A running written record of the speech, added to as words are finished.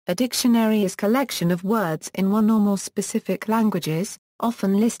A dictionary is a collection of words in one or more specific languages,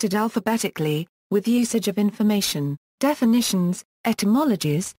 often listed alphabetically, with usage of information, definitions,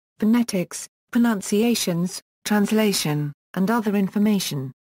 etymologies, phonetics, pronunciations, translation, and other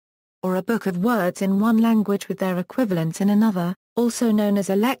information. Or a book of words in one language with their equivalents in another, also known as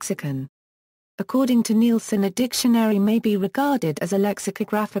a lexicon. According to Nielsen, a dictionary may be regarded as a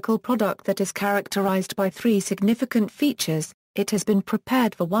lexicographical product that is characterized by 3 significant features. It has been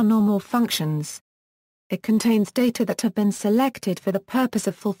prepared for one or more functions. It contains data that have been selected for the purpose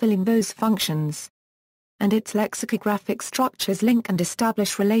of fulfilling those functions. And its lexicographic structures link and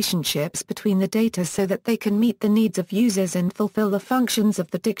establish relationships between the data so that they can meet the needs of users and fulfill the functions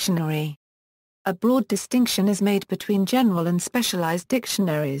of the dictionary. A broad distinction is made between general and specialized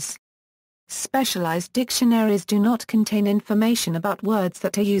dictionaries. Specialized dictionaries do not contain information about words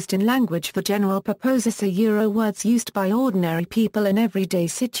that are used in language for general purposes or words used by ordinary people in everyday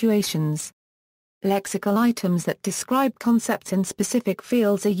situations. Lexical items that describe concepts in specific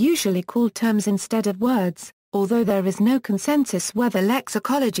fields are usually called terms instead of words, although there is no consensus whether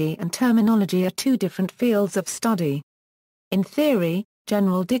lexicology and terminology are 2 different fields of study. In theory,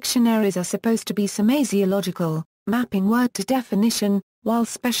 general dictionaries are supposed to be semasiological, mapping word to definition, while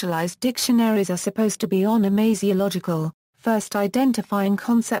specialized dictionaries are supposed to be onomasiological, first identifying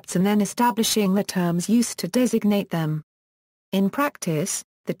concepts and then establishing the terms used to designate them. In practice,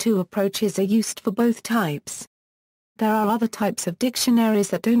 the 2 approaches are used for both types. There are other types of dictionaries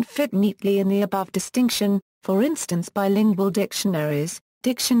that don't fit neatly in the above distinction, for instance bilingual dictionaries,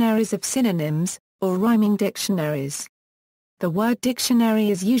 dictionaries of synonyms, or rhyming dictionaries. The word dictionary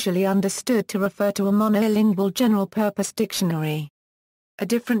is usually understood to refer to a monolingual general-purpose dictionary. A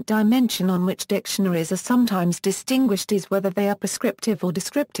different dimension on which dictionaries are sometimes distinguished is whether they are prescriptive or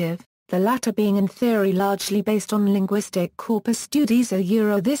descriptive, the latter being in theory largely based on linguistic corpus studies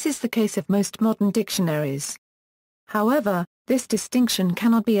this is the case of most modern dictionaries. However, this distinction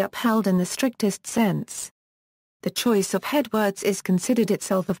cannot be upheld in the strictest sense. The choice of headwords is considered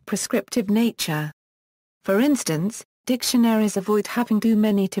itself of prescriptive nature. For instance, dictionaries avoid having too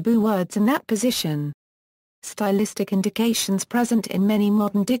many taboo words in that position. Stylistic indications present in many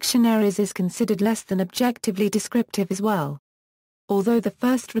modern dictionaries is considered less than objectively descriptive as well. Although the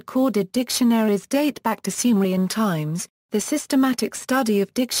first recorded dictionaries date back to Sumerian times, the systematic study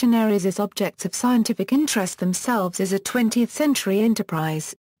of dictionaries as objects of scientific interest themselves is a 20th-century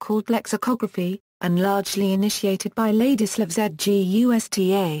enterprise, called lexicography, and largely initiated by Ladislav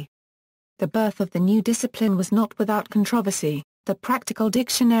Zgusta. The birth of the new discipline was not without controversy, the practical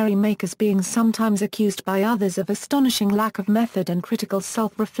dictionary makers being sometimes accused by others of astonishing lack of method and critical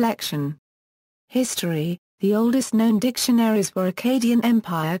self-reflection. History: the oldest known dictionaries were Akkadian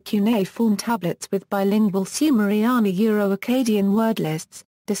Empire cuneiform tablets with bilingual Sumeriana-Euro-Akkadian word lists,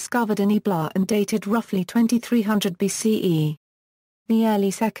 discovered in Ebla and dated roughly 2300 BCE. The early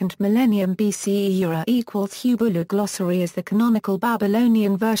 2nd millennium BCE era equals Hubulu glossary is the canonical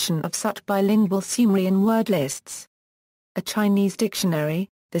Babylonian version of such bilingual Sumerian word lists. A Chinese dictionary,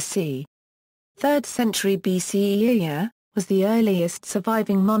 the c. 3rd century BCE was the earliest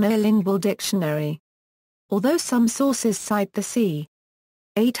surviving monolingual dictionary. Although some sources cite the c.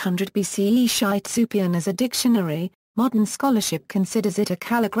 800 BCE Shitsupian as a dictionary, modern scholarship considers it a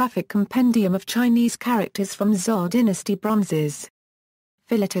calligraphic compendium of Chinese characters from Zhou dynasty bronzes.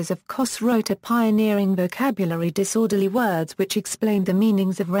 Philetas of Kos wrote a pioneering vocabulary disorderly words which explained the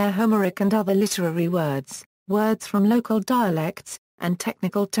meanings of rare Homeric and other literary words, words from local dialects, and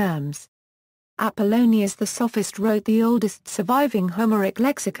technical terms. Apollonius the Sophist wrote the oldest surviving Homeric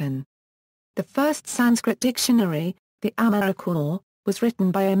lexicon. The first Sanskrit dictionary, the Amarikor, was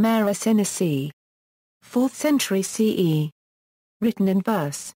written by Amarus in a c. 4th century CE. Written in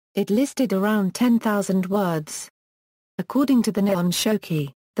verse, it listed around 10,000 words. According to the Nihon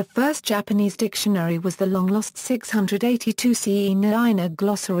Shoki, the first Japanese dictionary was the long-lost 682 CE Naina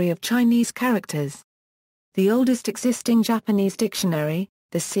Glossary of Chinese Characters. The oldest existing Japanese dictionary,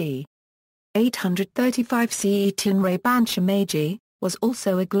 the c. 835 CE Tinrei Bansha Meiji, was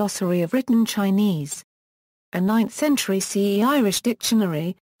also a glossary of written Chinese. A 9th century CE Irish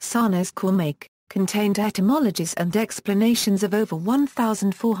dictionary, Sarnes Cormac, contained etymologies and explanations of over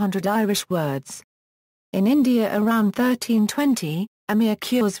 1,400 Irish words. In India around 1320, Amir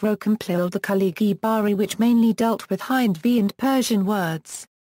Khusro compiled the Kaligi-Bari which mainly dealt with Hindvi and Persian words.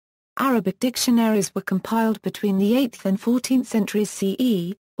 Arabic dictionaries were compiled between the 8th and 14th centuries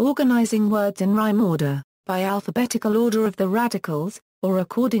CE, organizing words in rhyme order, by alphabetical order of the radicals, or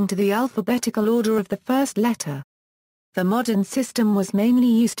according to the alphabetical order of the first letter. The modern system was mainly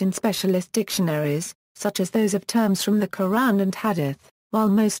used in specialist dictionaries, such as those of terms from the Quran and Hadith. While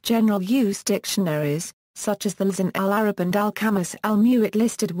most general-use dictionaries, such as the Lisan al-Arab and al-Qamus al-Mu'it,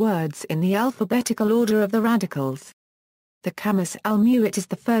 listed words in the alphabetical order of the radicals. The Qamus al-Mu'it is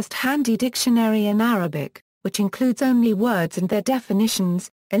the first handy dictionary in Arabic, which includes only words and their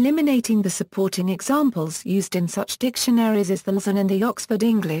definitions, eliminating the supporting examples used in such dictionaries as the Lisan and the Oxford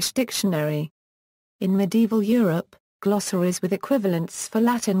English Dictionary. In medieval Europe, glossaries with equivalents for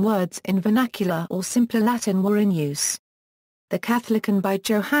Latin words in vernacular or simpler Latin were in use. The Catholicon by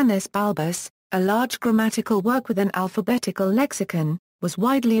Johannes Balbus, a large grammatical work with an alphabetical lexicon, was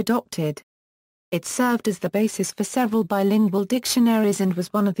widely adopted. It served as the basis for several bilingual dictionaries and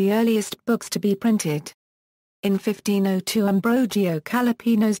was one of the earliest books to be printed. In 1502 Ambrogio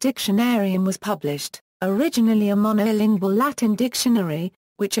Calipino's Dictionarium was published, originally a monolingual Latin dictionary,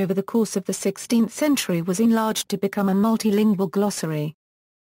 which over the course of the 16th century was enlarged to become a multilingual glossary.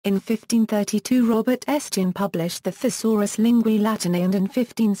 In 1532 Robert Estienne published the Thesaurus Linguae Latinae, and in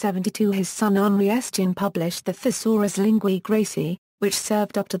 1572 his son Henri Estienne published the Thesaurus Linguae Graecae, which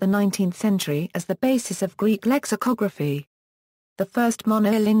served up to the 19th century as the basis of Greek lexicography. The first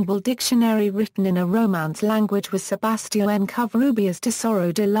monolingual dictionary written in a Romance language was Sebastião N. Covarrubias'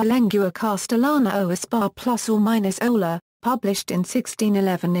 Tesoro de la Lengua Castellana o Aspar plus or minus Ola, published in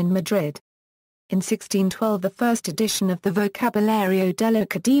 1611 in Madrid. In 1612 the first edition of the Vocabulario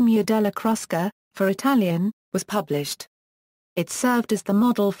dell'Accademia della Crusca, for Italian, was published. It served as the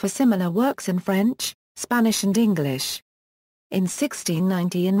model for similar works in French, Spanish and English. In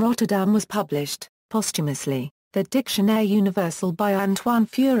 1690 in Rotterdam was published, posthumously, the Dictionnaire Universal by Antoine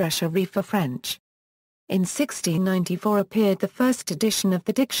Furet-Chery for French. In 1694 appeared the first edition of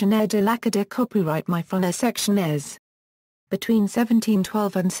the Dictionnaire de l'Acadie copyright by Phonetics. Between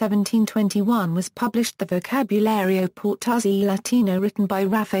 1712 and 1721 was published the Vocabulario Portuguese Latino written by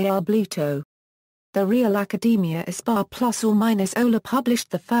Rafael Bluto. The Real Academia Aspar plus or minus Ola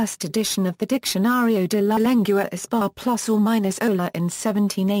published the first edition of the Diccionario de la Lengua Aspar plus or minus Ola in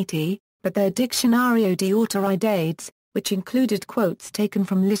 1780, but their Diccionario de Autoridades, which included quotes taken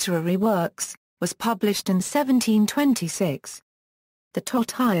from literary works, was published in 1726. The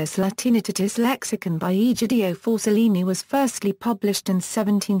Totius Latinitatis Lexicon by Egidio Forcellini was firstly published in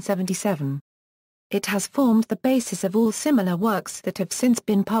 1777. It has formed the basis of all similar works that have since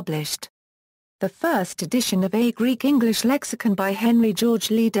been published. The first edition of A Greek-English Lexicon by Henry George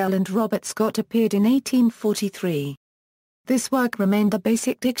Liddell and Robert Scott appeared in 1843. This work remained the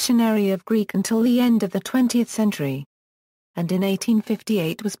basic dictionary of Greek until the end of the 20th century. And in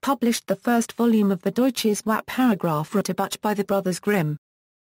 1858 was published the first volume of the Deutsches Paragraph-Wörterbuch by the Brothers Grimm.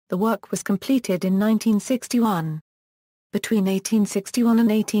 The work was completed in 1961. Between 1861 and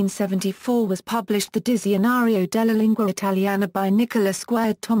 1874 was published the Dizionario della Lingua Italiana by Nicola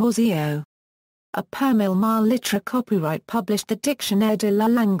Squared Tomosio. A per mil mile litera copyright published the Dictionnaire de la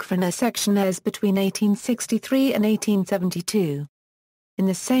Langue Française between 1863 and 1872. In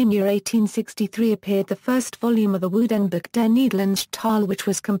the same year 1863 appeared the first volume of the Woordenboek der Nederlandsche Taal, which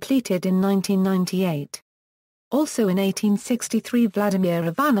was completed in 1998. Also in 1863 Vladimir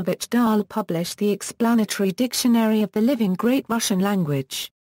Ivanovich Dahl published the Explanatory Dictionary of the Living Great Russian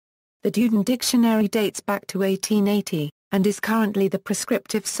Language. The Duden Dictionary dates back to 1880, and is currently the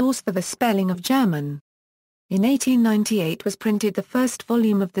prescriptive source for the spelling of German. In 1898 was printed the first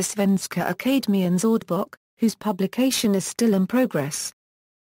volume of the Svenska Akademiens Ordbok, whose publication is still in progress.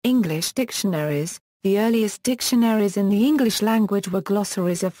 English dictionaries. The earliest dictionaries in the English language were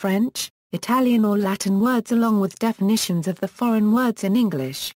glossaries of French, Italian or Latin words along with definitions of the foreign words in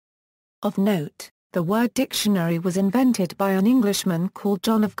English. Of note, the word dictionary was invented by an Englishman called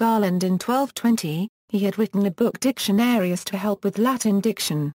John of Garland in 1220. He had written a book Dictionarius to help with Latin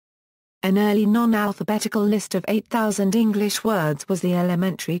diction. An early non-alphabetical list of 8,000 English words was the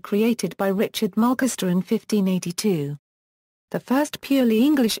elementary created by Richard Mulcaster in 1582. The first purely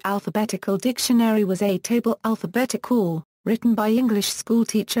English alphabetical dictionary was A Table Alphabetical, written by English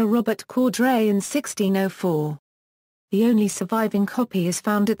schoolteacher Robert Cordray in 1604. The only surviving copy is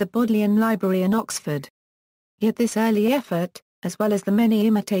found at the Bodleian Library in Oxford. Yet this early effort, as well as the many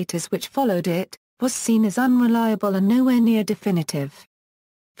imitators which followed it, was seen as unreliable and nowhere near definitive.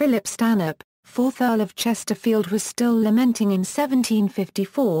 Philip Stanhope, 4th Earl of Chesterfield, was still lamenting in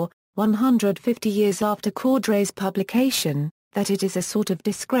 1754, 150 years after Cordray's publication, that it is a sort of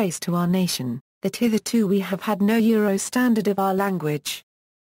disgrace to our nation, that hitherto we have had no Euro standard of our language.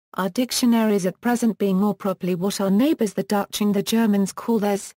 Our dictionaries at present being more properly what our neighbours the Dutch and the Germans call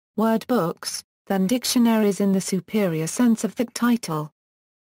theirs, word books, than dictionaries in the superior sense of that title.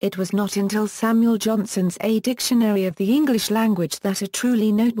 It was not until Samuel Johnson's A Dictionary of the English Language that a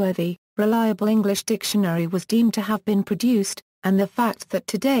truly noteworthy, reliable English dictionary was deemed to have been produced, and the fact that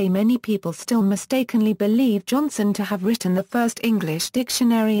today many people still mistakenly believe Johnson to have written the first English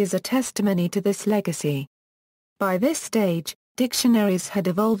dictionary is a testimony to this legacy. By this stage, dictionaries had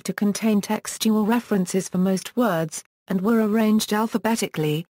evolved to contain textual references for most words, and were arranged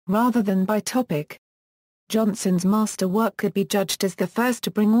alphabetically, rather than by topic. Johnson's masterwork could be judged as the first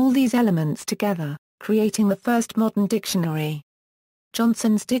to bring all these elements together, creating the first modern dictionary.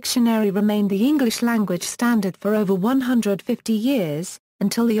 Johnson's dictionary remained the English language standard for over 150 years,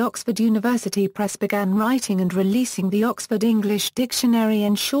 until the Oxford University Press began writing and releasing the Oxford English Dictionary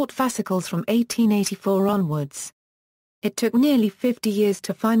in short fascicles from 1884 onwards. It took nearly 50 years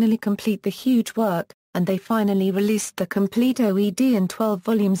to finally complete the huge work, and they finally released the complete OED in 12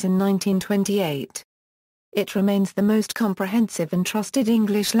 volumes in 1928. It remains the most comprehensive and trusted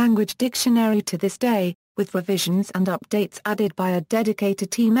English language dictionary to this day, with revisions and updates added by a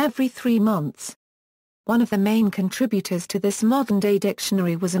dedicated team every 3 months. One of the main contributors to this modern-day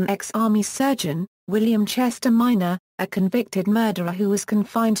dictionary was an ex-army surgeon, William Chester Minor, a convicted murderer who was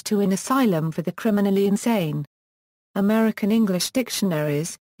confined to an asylum for the criminally insane. American English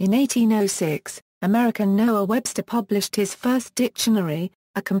Dictionaries. In 1806, American Noah Webster published his first dictionary,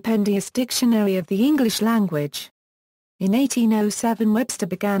 a compendious dictionary of the English language. In 1807 Webster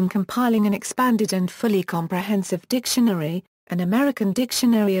began compiling an expanded and fully comprehensive dictionary, an American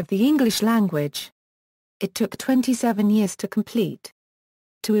Dictionary of the English Language. It took 27 years to complete.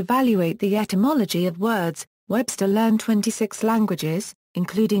 To evaluate the etymology of words, Webster learned 26 languages,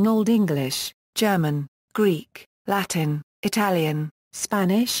 including Old English, German, Greek, Latin, Italian,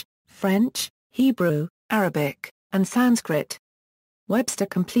 Spanish, French, Hebrew, Arabic, and Sanskrit. Webster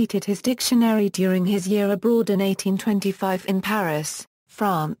completed his dictionary during his year abroad in 1825 in Paris,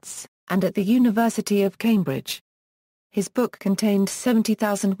 France, and at the University of Cambridge. His book contained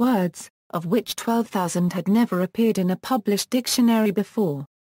 70,000 words, of which 12,000 had never appeared in a published dictionary before.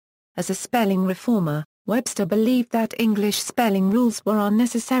 As a spelling reformer, Webster believed that English spelling rules were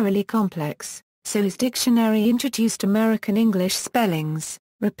unnecessarily complex, so his dictionary introduced American English spellings,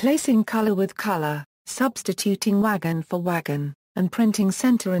 replacing color with color, substituting wagon for wagon, and printing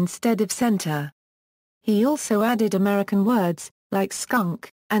center instead of center. He also added American words, like skunk,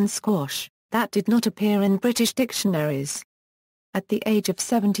 and squash, that did not appear in British dictionaries. At the age of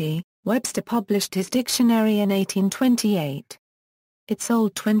 70, Webster published his dictionary in 1828. It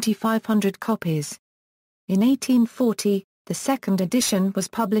sold 2,500 copies. In 1840, the second edition was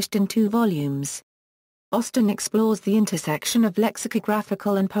published in 2 volumes. Austin explores the intersection of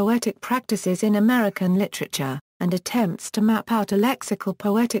lexicographical and poetic practices in American literature, and attempts to map out a lexical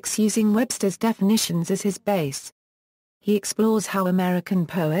poetics using Webster's definitions as his base. He explores how American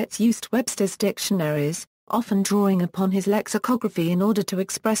poets used Webster's dictionaries, often drawing upon his lexicography in order to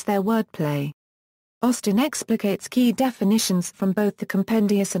express their wordplay. Austin explicates key definitions from both the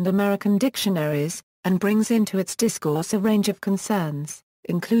compendious and American dictionaries, and brings into its discourse a range of concerns,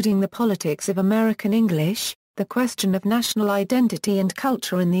 including the politics of American English, the question of national identity and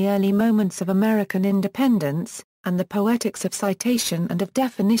culture in the early moments of American independence, and the poetics of citation and of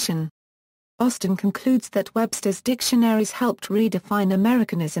definition. Austin concludes that Webster's dictionaries helped redefine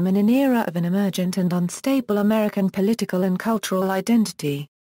Americanism in an era of an emergent and unstable American political and cultural identity.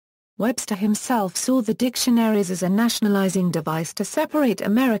 Webster himself saw the dictionaries as a nationalizing device to separate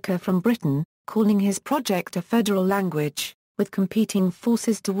America from Britain, calling his project a federal language, with competing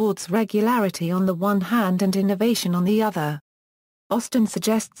forces towards regularity on the one hand and innovation on the other. Austin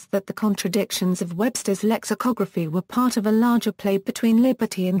suggests that the contradictions of Webster's lexicography were part of a larger play between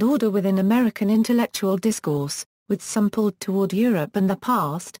liberty and order within American intellectual discourse, with some pulled toward Europe and the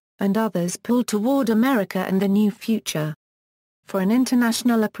past, and others pulled toward America and the new future. For an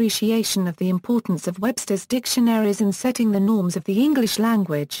international appreciation of the importance of Webster's dictionaries in setting the norms of the English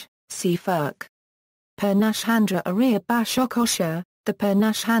language, see Ferk. Pernashhandra Arya Bashokosha. The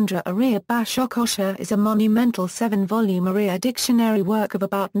Pernashhandra Arya Bashokosha is a monumental 7-volume Arya dictionary work of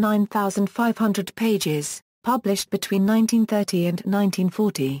about 9,500 pages, published between 1930 and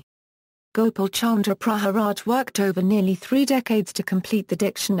 1940. Gopal Chandra Praharaj worked over nearly 3 decades to complete the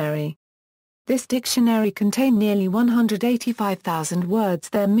dictionary. This dictionary contained nearly 185,000 words,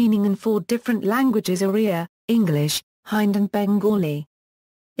 their meaning in 4 different languages: Oriya, English, Hind and Bengali.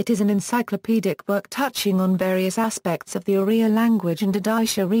 It is an encyclopedic work touching on various aspects of the Oriya language and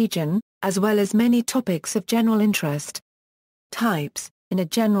Odisha region, as well as many topics of general interest. Types. In a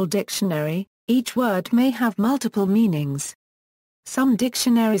general dictionary, each word may have multiple meanings. Some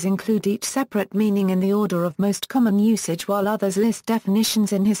dictionaries include each separate meaning in the order of most common usage, while others list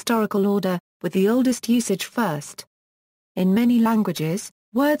definitions in historical order, with the oldest usage first. In many languages,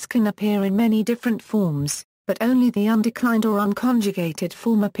 words can appear in many different forms, but only the undeclined or unconjugated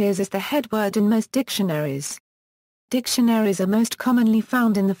form appears as the head word in most dictionaries. Dictionaries are most commonly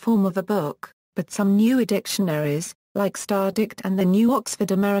found in the form of a book, but some newer dictionaries, like StarDict and the New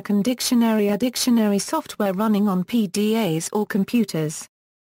Oxford American Dictionary, are dictionary software running on PDAs or computers.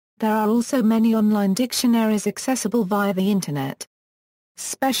 There are also many online dictionaries accessible via the Internet.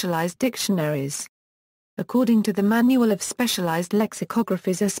 Specialized dictionaries. According to the Manual of Specialized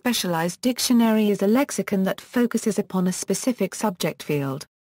Lexicographies, a specialized dictionary is a lexicon that focuses upon a specific subject field.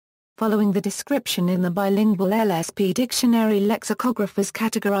 Following the description in the bilingual LSP dictionary, lexicographers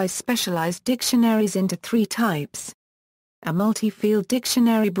categorize specialized dictionaries into three types. A multi-field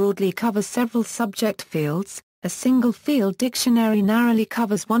dictionary broadly covers several subject fields, a single-field dictionary narrowly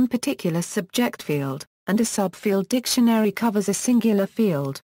covers one particular subject field, and a subfield dictionary covers a singular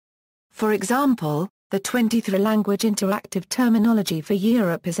field. For example, the 23-language interactive terminology for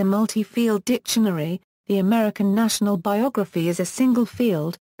Europe is a multi-field dictionary, the American National Biography is a single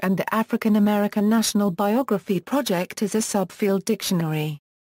field, and the African American National Biography Project is a subfield dictionary.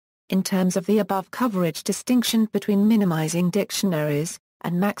 In terms of the above coverage distinction between minimizing dictionaries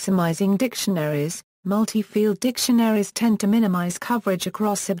and maximizing dictionaries, multi-field dictionaries tend to minimize coverage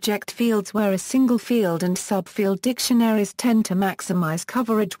across subject fields, whereas single-field and subfield dictionaries tend to maximize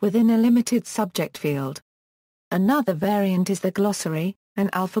coverage within a limited subject field. Another variant is the glossary,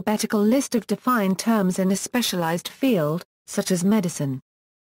 an alphabetical list of defined terms in a specialized field, such as medicine.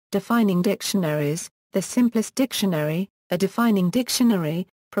 Defining dictionaries. The simplest dictionary, a defining dictionary,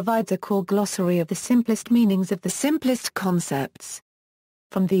 provides a core glossary of the simplest meanings of the simplest concepts.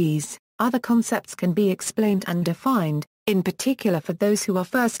 From these, other concepts can be explained and defined, in particular for those who are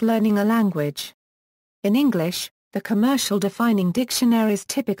first learning a language. In English, the commercial defining dictionaries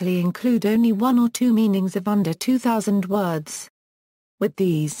typically include only one or two meanings of under 2,000 words. With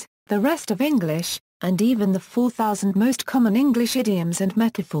these, the rest of English, and even the 4,000 most common English idioms and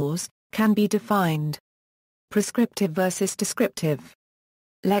metaphors, can be defined. Prescriptive versus descriptive.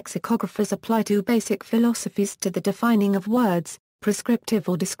 Lexicographers apply two basic philosophies to the defining of words, prescriptive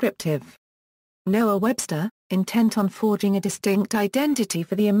or descriptive. Noah Webster, intent on forging a distinct identity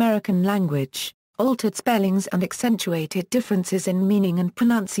for the American language, altered spellings and accentuated differences in meaning and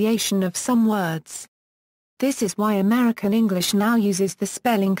pronunciation of some words. This is why American English now uses the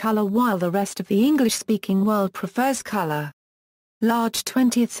spelling color while the rest of the English-speaking world prefers color. Large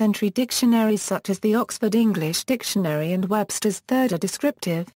 20th-century dictionaries such as the Oxford English Dictionary and Webster's Third are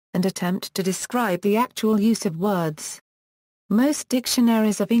descriptive, and attempt to describe the actual use of words. Most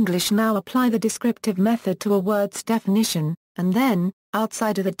dictionaries of English now apply the descriptive method to a word's definition, and then,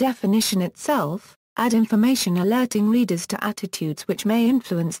 outside of the definition itself, add information alerting readers to attitudes which may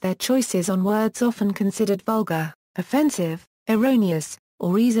influence their choices on words often considered vulgar, offensive, erroneous,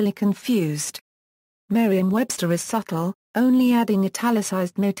 or easily confused. Merriam-Webster is subtle, only adding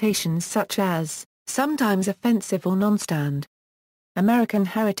italicized notations such as, sometimes offensive or non-stand. American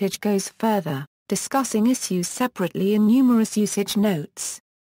Heritage goes further, discussing issues separately in numerous usage notes.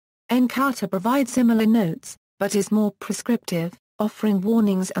 Encarta provides similar notes, but is more prescriptive, offering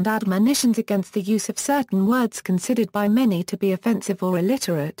warnings and admonitions against the use of certain words considered by many to be offensive or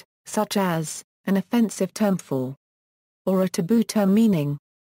illiterate, such as, an offensive term for, or a taboo term meaning.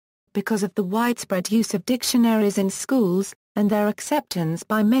 Because of the widespread use of dictionaries in schools, and their acceptance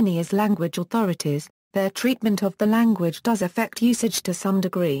by many as language authorities, their treatment of the language does affect usage to some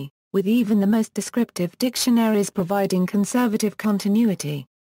degree, with even the most descriptive dictionaries providing conservative continuity.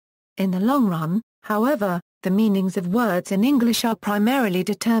 In the long run, however, the meanings of words in English are primarily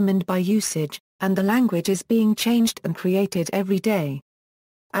determined by usage, and the language is being changed and created every day.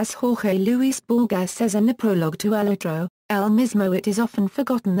 As Jorge Luis Borges says in the prologue to El Otro, El Mismo, it is often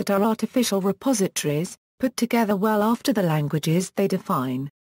forgotten that our artificial repositories, put together well after the languages they define.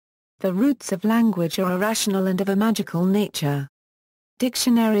 The roots of language are irrational and of a magical nature.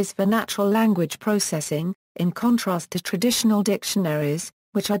 Dictionaries for natural language processing, in contrast to traditional dictionaries,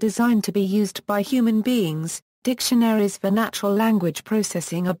 which are designed to be used by human beings, dictionaries for natural language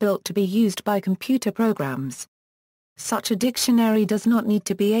processing are built to be used by computer programs. Such a dictionary does not need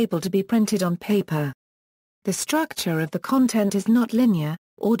to be able to be printed on paper. The structure of the content is not linear,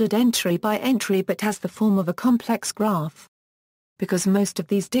 ordered entry by entry, but has the form of a complex graph. Because most of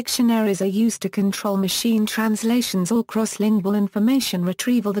these dictionaries are used to control machine translations or cross-lingual information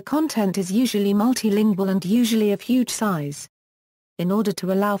retrieval, the content is usually multilingual and usually of huge size. In order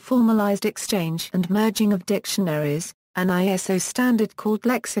to allow formalized exchange and merging of dictionaries, an ISO standard called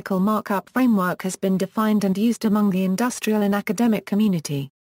Lexical Markup Framework has been defined and used among the industrial and academic community.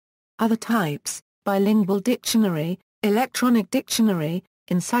 Other types: bilingual dictionary, electronic dictionary,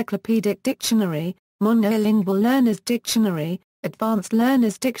 encyclopedic dictionary, Monolingual Learners Dictionary, Advanced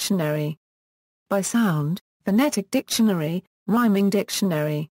Learners Dictionary. By sound, Phonetic Dictionary, Rhyming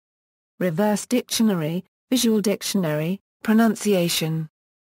Dictionary. Reverse Dictionary, Visual Dictionary, Pronunciation.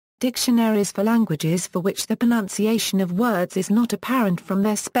 Dictionaries for languages for which the pronunciation of words is not apparent from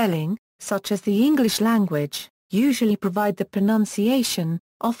their spelling, such as the English language, usually provide the pronunciation,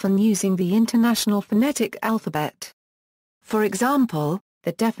 often using the International Phonetic Alphabet. For example,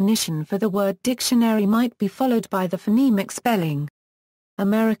 the definition for the word dictionary might be followed by the phonemic spelling.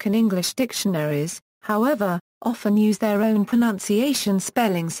 American English dictionaries, however, often use their own pronunciation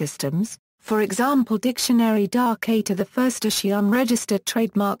spelling systems. For example, Dictionary Dark A to the first issue unregistered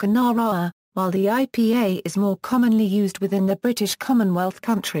trademark NRA, while the IPA is more commonly used within the British Commonwealth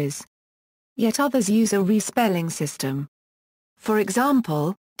countries. Yet others use a respelling system. For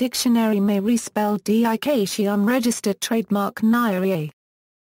example, Dictionary may respell DIK she unregistered trademark NIRA.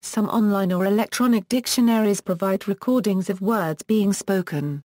 Some online or electronic dictionaries provide recordings of words being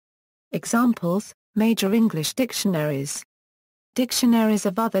spoken. Examples: major English dictionaries. Dictionaries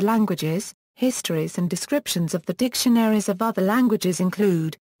of other languages. Histories and descriptions of the dictionaries of other languages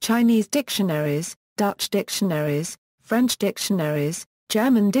include Chinese dictionaries, Dutch dictionaries, French dictionaries,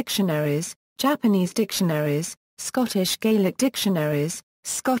 German dictionaries, Japanese dictionaries, Scottish Gaelic dictionaries,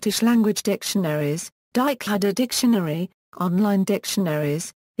 Scottish language dictionaries, Dictionary dictionary, online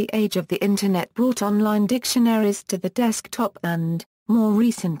dictionaries. The age of the Internet brought online dictionaries to the desktop and, more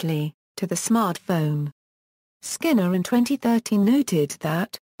recently, to the smartphone. Skinner in 2013 noted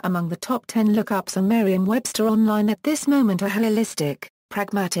that, among the top 10 lookups on Merriam-Webster online at this moment are holistic,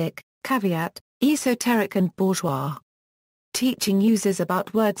 pragmatic, caveat, esoteric and bourgeois. Teaching users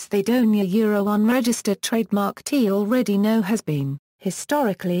about words they don't unregistered trademark T already know has been,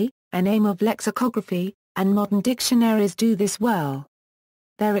 historically, an aim of lexicography, and modern dictionaries do this well.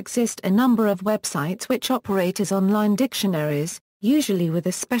 There exist a number of websites which operate as online dictionaries, usually with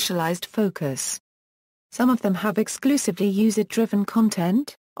a specialized focus. Some of them have exclusively user-driven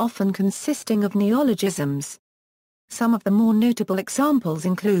content, often consisting of neologisms. Some of the more notable examples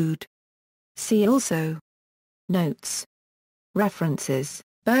include: see also, notes, references,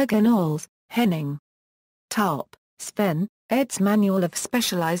 Bergen-Olls, Henning, Tarp, Sven, eds. Manual of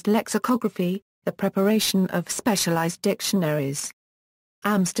Specialized Lexicography, The Preparation of Specialized Dictionaries.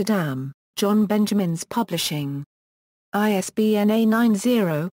 Amsterdam, John Benjamin's Publishing. ISBN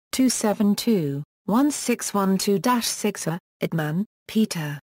A90-272-1612-6. Edman,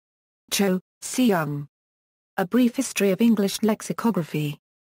 Peter. Cho, Seung. A Brief History of English Lexicography.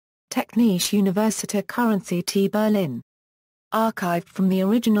 Technische Universität Currency T. Berlin. Archived from the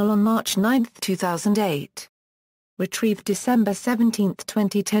original on March 9, 2008. Retrieved December 17,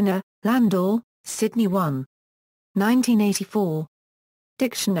 2010. Landor, Sydney 1. 1984.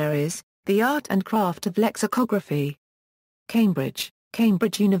 Dictionaries, The Art and Craft of Lexicography. Cambridge,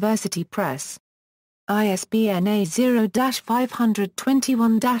 Cambridge University Press. ISBN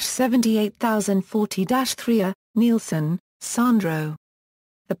A0-521-78040-3. Nielsen, Sandro.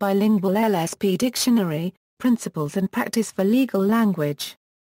 The Bilingual LSP Dictionary, Principles and Practice for Legal Language.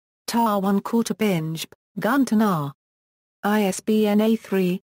 Tar 1 Binge, Gunton R. ISBN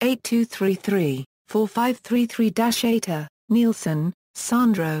A3-8233-4533-8. Nielsen,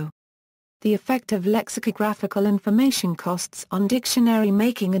 Sandro. The Effect of Lexicographical Information Costs on Dictionary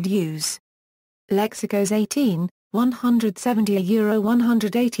Making and Use. Lexicos 18, 170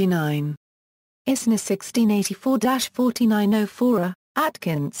 €189. ISNA 1684-4904.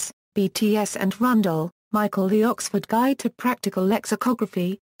 Atkins, BTS and Rundle, Michael. The Oxford Guide to Practical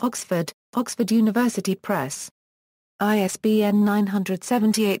Lexicography, Oxford, Oxford University Press. ISBN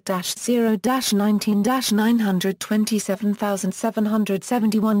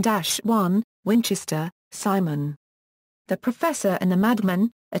 978-0-19-927771-1, Winchester, Simon. The Professor and the Madman,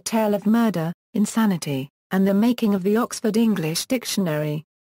 A Tale of Murder, Insanity, and the Making of the Oxford English Dictionary.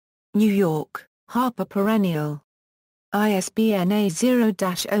 New York, Harper Perennial. ISBN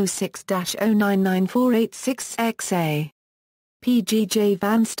A0-06-099486-XA. P. G. J.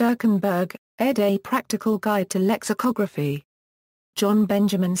 van Sterkenberg, ed. A Practical Guide to Lexicography. John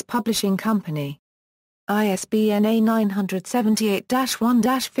Benjamin's Publishing Company. ISBN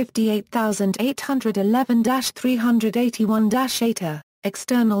A978-1-58811-381-8.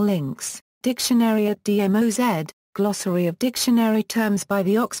 External links, Dictionary at DMOZ, Glossary of Dictionary Terms by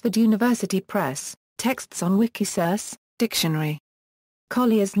the Oxford University Press, texts on Wikisource, Dictionary.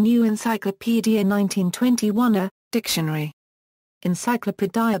 Collier's New Encyclopedia 1921, a dictionary.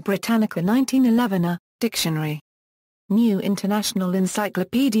 Encyclopaedia Britannica 1911, a dictionary. New International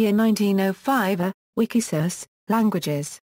Encyclopedia 1905, a Wikisource, languages.